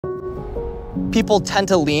People tend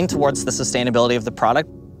to lean towards the sustainability of the product,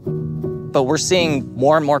 but we're seeing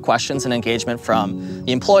more and more questions and engagement from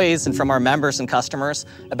the employees and from our members and customers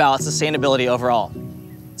about sustainability overall.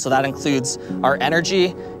 So that includes our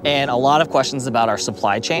energy and a lot of questions about our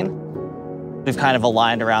supply chain. We've kind of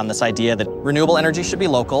aligned around this idea that renewable energy should be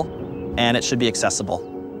local and it should be accessible.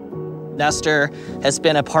 Nestor has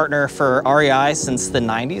been a partner for REI since the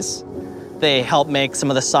 90s. They help make some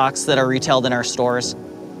of the socks that are retailed in our stores.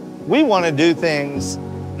 We want to do things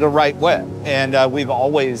the right way, and we've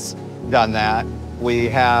always done that. We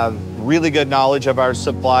have really good knowledge of our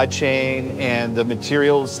supply chain and the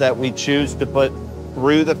materials that we choose to put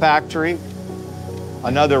through the factory.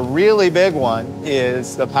 Another really big one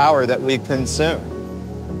is the power that we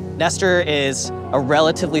consume. Nestor is a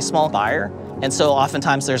relatively small buyer, and so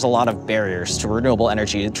oftentimes there's a lot of barriers to renewable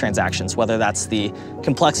energy transactions, whether that's the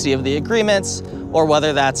complexity of the agreements or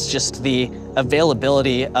whether that's just the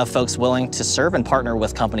availability of folks willing to serve and partner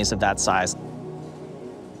with companies of that size.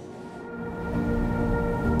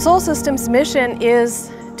 Solar Systems' mission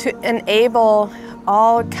is to enable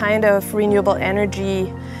all kind of renewable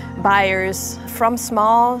energy buyers, from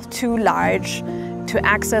small to large, to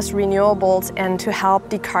access renewables and to help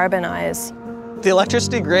decarbonize. The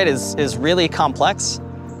electricity grid is really complex,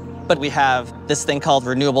 but we have this thing called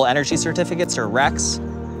Renewable Energy Certificates, or RECs,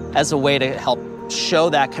 as a way to help show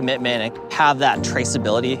that commitment and have that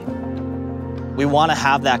traceability. We want to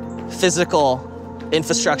have that physical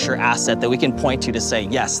infrastructure asset that we can point to say,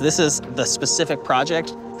 yes, this is the specific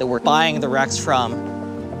project that we're buying the RECs from.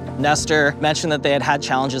 Nestor mentioned that they had had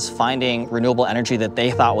challenges finding renewable energy that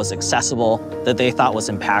they thought was accessible, that they thought was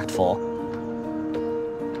impactful.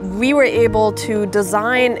 We were able to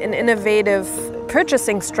design an innovative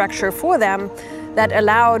purchasing structure for them that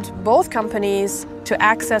allowed both companies to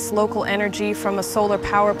access local energy from a solar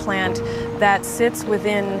power plant that sits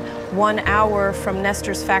within 1 hour from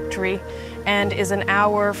Nestor's factory and is an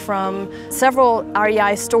hour from several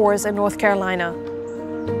REI stores in North Carolina.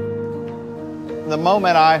 The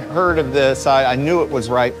moment I heard of this, I knew it was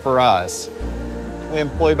right for us. We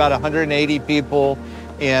employ about 180 people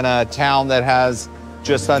in a town that has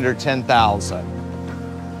just under 10,000.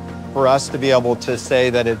 For us to be able to say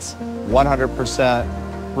that it's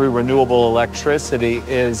 100% through renewable electricity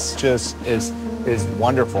is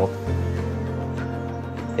wonderful.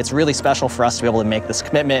 It's really special for us to be able to make this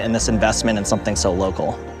commitment and this investment in something so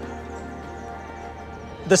local.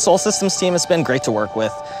 The Solar Systems team has been great to work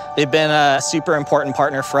with. They've been a super important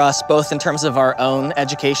partner for us, both in terms of our own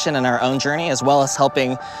education and our own journey, as well as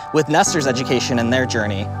helping with Nestor's education and their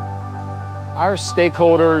journey. Our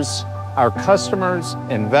stakeholders, our customers,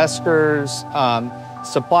 investors,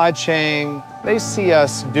 supply chain, they see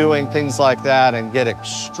us doing things like that and get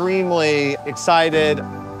extremely excited.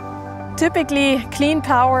 Typically, clean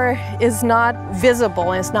power is not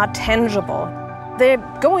visible, it's not tangible. They're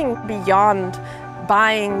going beyond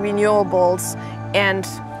buying renewables and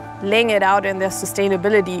laying it out in their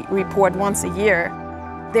sustainability report once a year.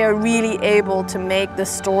 They're really able to make the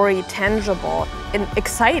story tangible and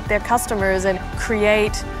excite their customers and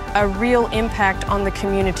create a real impact on the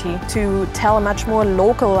community to tell a much more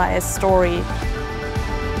localized story.